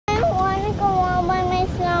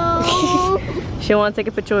She wants to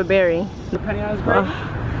take a picture with Barry.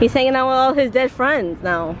 He's hanging out with all his dead friends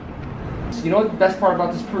now. You know what the best part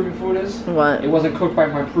about this Peruvian food is? What? It wasn't cooked by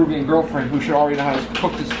my Peruvian girlfriend, who should already know how to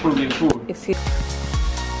cook this Peruvian food. Excuse me.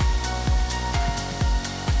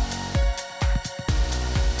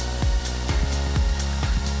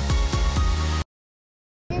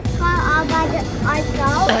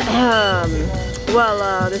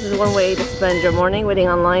 Well, this is one way to spend your morning waiting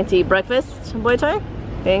online to eat breakfast. BOYTOY,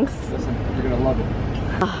 thanks. Listen, you're gonna love it.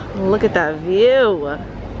 Oh, look at that view.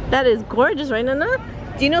 That is gorgeous, right, Nana?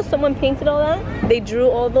 Do you know someone painted all that? They drew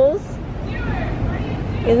all those.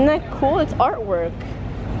 Isn't that cool? It's artwork.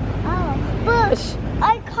 Oh, but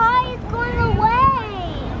our car is going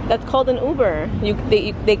away. That's called an Uber.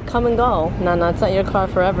 They come and go. No, it's not your car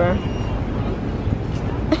forever.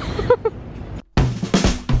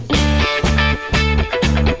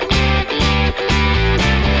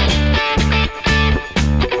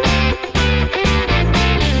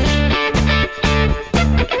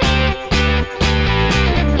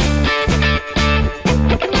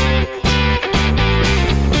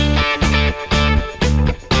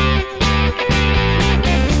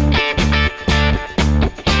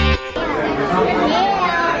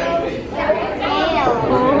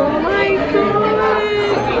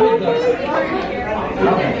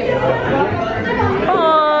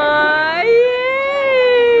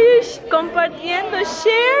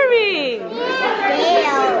 Sharing.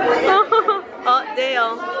 Oh,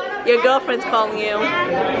 Dale, your girlfriend's calling you.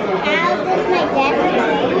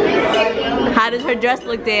 How does her dress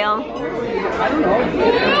look, Dale? I don't know.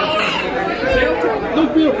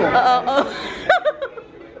 Look beautiful.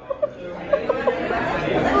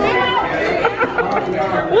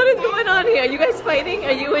 What is going on here? Are you guys fighting?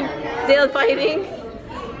 Are you and Dale fighting?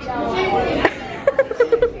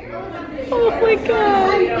 Oh my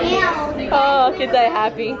god. Oh, kids are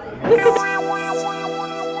happy.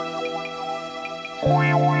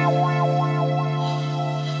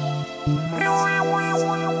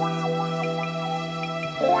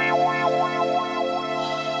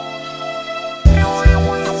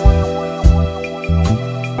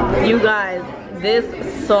 You guys, this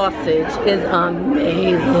sausage is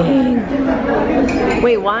amazing.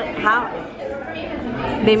 Wait, what? How?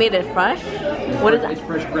 They made it fresh? What is that? It's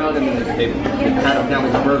fresh ground and they pat it down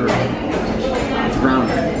like a burger. It's ground.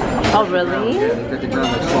 Oh, really? Yeah, they got the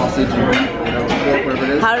ground like sausage and beef, you know, pork, whatever it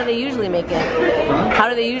is. How do they usually make it? Huh? How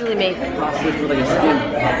do they usually make? Sausage with like a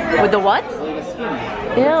skin. With the what? Like a skin.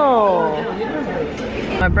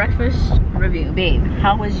 Ew. My breakfast review. Babe,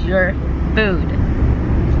 how was your food? I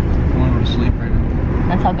want to go to sleep right now.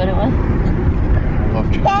 That's how good it was? I love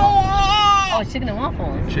chicken waffles. Oh, chicken and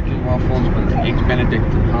waffles. Chicken waffles with eggs Benedict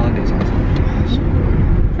and hollandaise on top.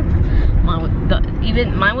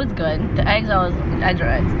 Mine was good. The eggs, I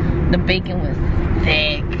tried. The bacon was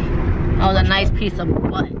thick. Oh, was a nice piece of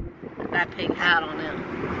butt that pig had on it.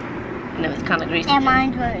 And it was kind of greasy. And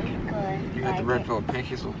mine was good. You got the red velvet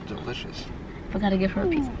pancakes, look delicious. Forgot to give her a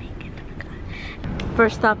piece of bacon.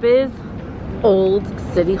 First stop is Old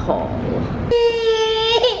City Hall.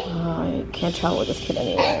 I can't travel with this kid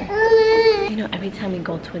anywhere. You know, every time we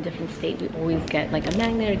go to a different state, we always get like a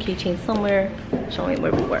magnet or keychain somewhere showing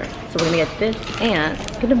where we were. So we're gonna get this and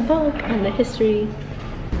get a book on the history.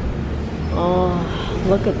 Oh,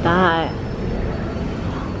 look at that.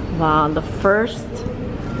 Wow, the first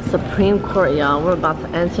Supreme Court, y'all. We're about to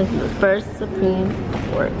enter the first Supreme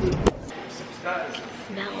Court.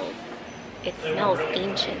 It smells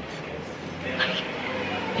ancient. Like,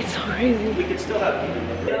 it's so crazy. We could still have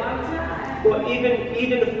well, even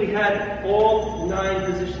if we had all 9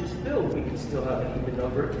 positions filled, we could still have an even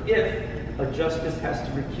number if a justice has to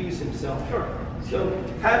recuse himself. Sure. So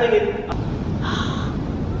having it.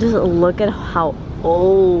 Just look at how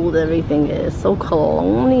old everything is. So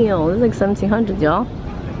colonial. It's like 1700s, y'all.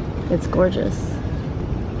 It's gorgeous.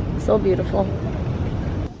 So beautiful.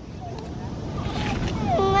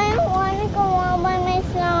 I want to go all by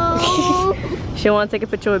myself. She wants to take a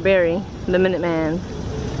picture with Barry, the Minuteman.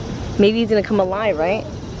 Maybe he's gonna come alive, right?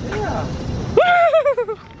 Yeah.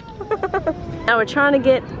 Now we're trying to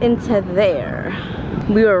get into there.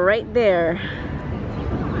 We were right there.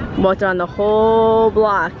 Walked around the whole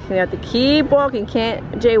block. You have to keep walking, can't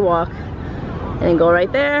jaywalk. And then go right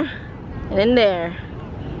there, and in there,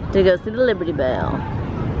 to go see the Liberty Bell.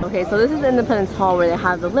 Okay, so this is the Independence Hall where they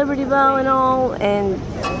have the Liberty Bell and all, and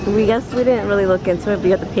we guess we didn't really look into it. We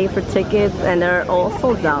had to pay for tickets, and they're all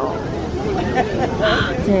sold out.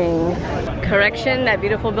 Dang. Correction, that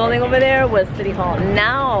beautiful building over there was City Hall.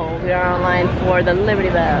 Now we are online for the Liberty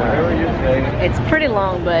Bell. It's pretty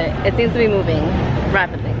long, but it seems to be moving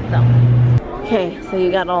rapidly, so. Okay, so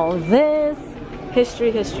you got all this,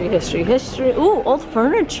 History, history, history, history. Ooh, old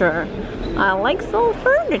furniture. I like some old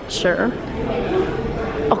furniture.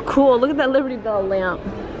 Oh, cool. Look at that Liberty Bell lamp.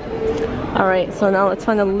 All right, so now let's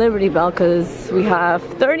find the Liberty Bell because we have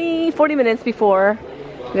 40 minutes before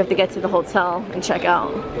we have to get to the hotel and check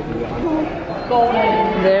out.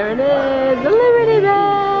 There it is, the Liberty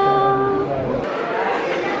Bell.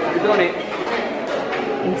 Donate.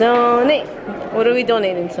 Donate. What are we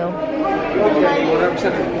donating to?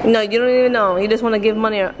 No, you don't even know. You just want to give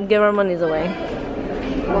money, give our monies away.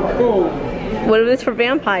 Ooh. What if it's for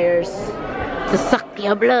vampires? To suck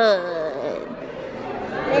your blood.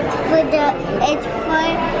 It's for the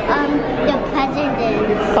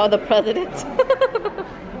president. Oh, the president.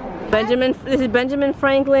 This is Benjamin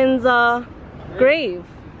Franklin's grave.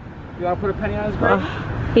 You want to put a penny on his grave?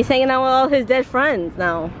 He's hanging out with all his dead friends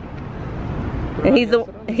now. And he's the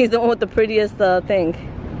one with the prettiest thing.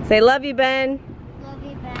 Say, love you, Ben. Love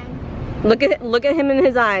you, Ben. Look at him in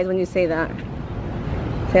his eyes when you say that.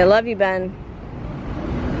 Say, I love you, Ben.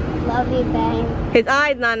 Love you, Ben. His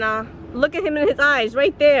eyes, Nana. Look at him in his eyes,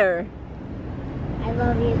 right there. I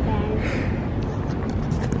love you, Ben.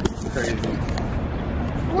 Crazy.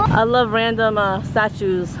 I love random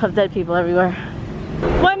statues of dead people everywhere.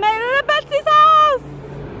 What made it at Betsy's house?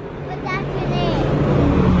 But that's your name.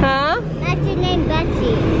 Huh? That's your name,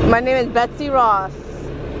 Betsy. My name is Betsy Ross.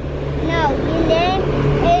 No, your name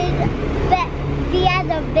is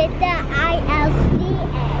Ziana Eliz.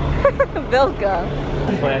 Vilka.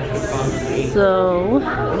 So,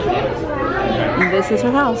 this is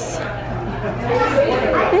her house.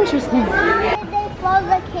 Interesting. Why did they close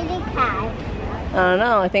the kitty cat? I don't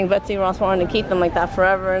know. I think Betsy Ross wanted to keep them like that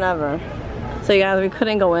forever and ever. So you guys, we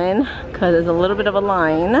couldn't go in because there's a little bit of a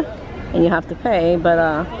line and you have to pay. But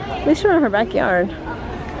at least we're in her backyard.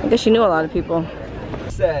 I guess she knew a lot of people.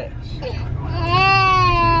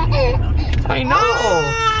 I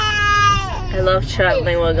know. I love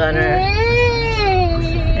traveling with Gunner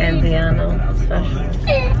and Ziana, especially.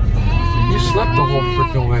 You slept the whole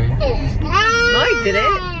freaking way. No, I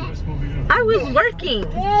didn't. I was working.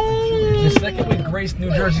 The second we graced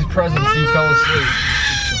New Jersey's presence, you fell asleep.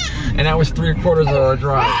 And that was 3/4 of our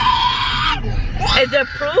drive. Is there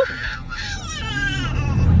proof?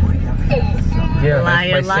 Yeah,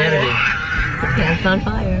 Liar, that's my sanity. Pants on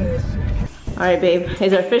fire. Alright, babe.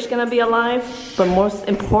 Is our fish gonna be alive? But most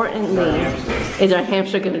importantly, is our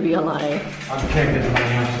hamster gonna be alive? I'm checking my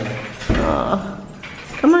hamster. Oh.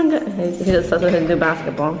 Come on, go. He just says we're gonna do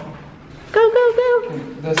basketball. Go, go, go.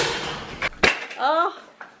 This Oh,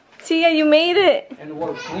 Tia, you made it. and the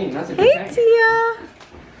water's clean. That's a good Hey, thing. Tia.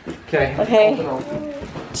 Okay. Okay. Hold it on.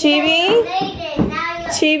 Chibi.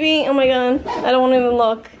 Chibi. Oh my god. I don't want to even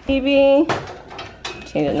look. Chibi.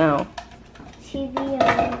 Change it now.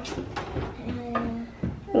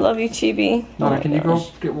 I love you, Chibi. Nana, Oh can my you go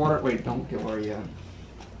gosh. get water? Wait, don't get water yet.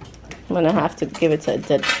 I'm gonna have to give it to a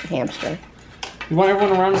dead hamster. You want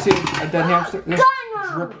everyone around to see a dead hamster? There's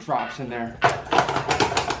drip drops in there.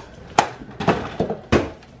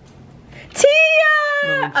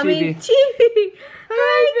 Tia! I mean, Chibi.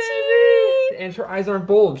 Hi, Chibi. And her eyes aren't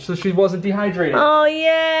bulged, so she wasn't dehydrated. Oh,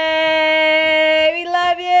 yay! We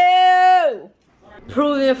love you!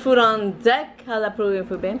 Peruvian food on deck. How's that Peruvian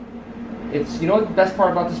food been? It's, you know what the best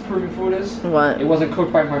part about this Peruvian food is? What? It wasn't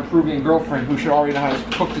cooked by my Peruvian girlfriend, who should already know how to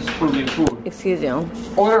cook this Peruvian food. Excuse you.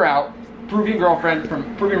 Order out, Peruvian girlfriend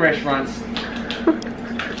from Peruvian restaurants.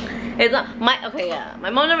 It's not my my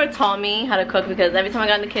mom never taught me how to cook because every time I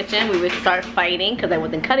got in the kitchen we would start fighting because I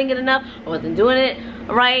wasn't cutting it enough, I wasn't doing it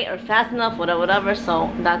right or fast enough, whatever, so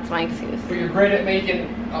that's my excuse. But you're great at making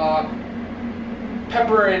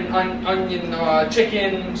pepper and onion,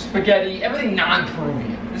 chicken, spaghetti, everything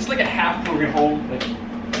non-Peruvian. It's like a half Peruvian home. Like,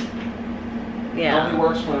 Yeah. it only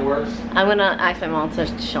works when it works. I'm gonna ask my mom to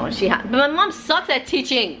show me. But my mom sucks at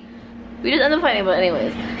teaching. We just end up fighting, but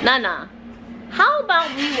anyways. Nana, how about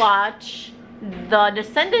we watch The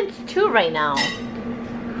Descendants 2 right now?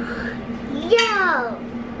 Yo!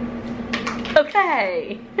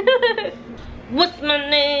 Okay. What's my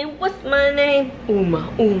name? What's my name? Uma.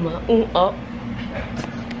 Oh.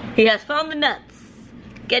 He has found the nuts.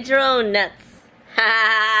 Get your own nuts.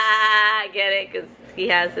 Ha! Get it? Because he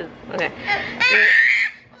has his. Okay.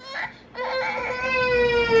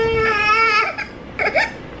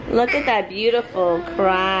 Look at that beautiful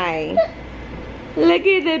cry. Look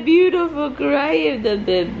at the beautiful cry of the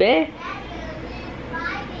baby.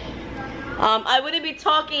 I wouldn't be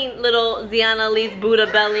talking, little Ziana Eliz Buddha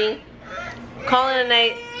belly. Calling a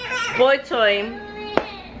night. BOYTOY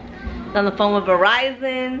on the phone with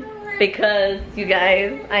Verizon. because you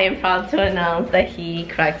guys, I am proud to announce that he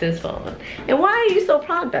cracked his phone. And why are you so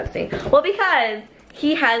proud, Betsy? Well, because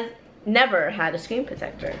he has never had a screen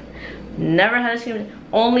protector. Never had a screen,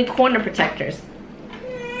 only corner protectors.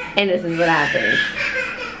 And this is what happens.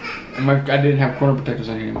 I didn't have corner protectors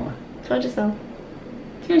on anymore. Told you so.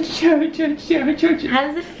 How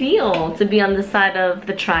does it feel to be on the side of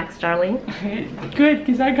the tracks, darling? Good,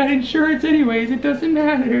 because I got insurance anyways. It doesn't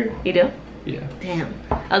matter. You do? Yeah. Damn.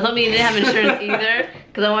 I was hoping you didn't have insurance either,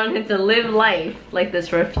 because I wanted him to live life like this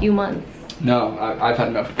for a few months. No, I've had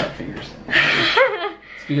enough of that fingers.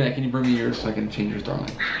 Speaking of that, can you bring me yours so I can change yours, darling?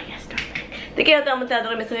 Ah, yes, darling. Te quiero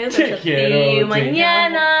tanto, mis amigos. See you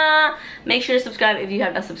mañana. Make sure to subscribe if you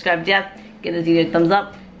have not subscribed yet. Give this video a thumbs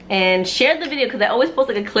up. And share the video because I always post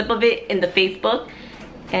like a clip of it in the Facebook.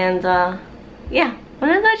 And yeah,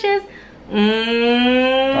 buenas noches.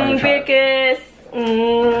 Big kiss.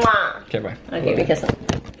 Okay, bye. Okay, big kiss.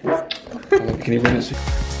 Can you bring this?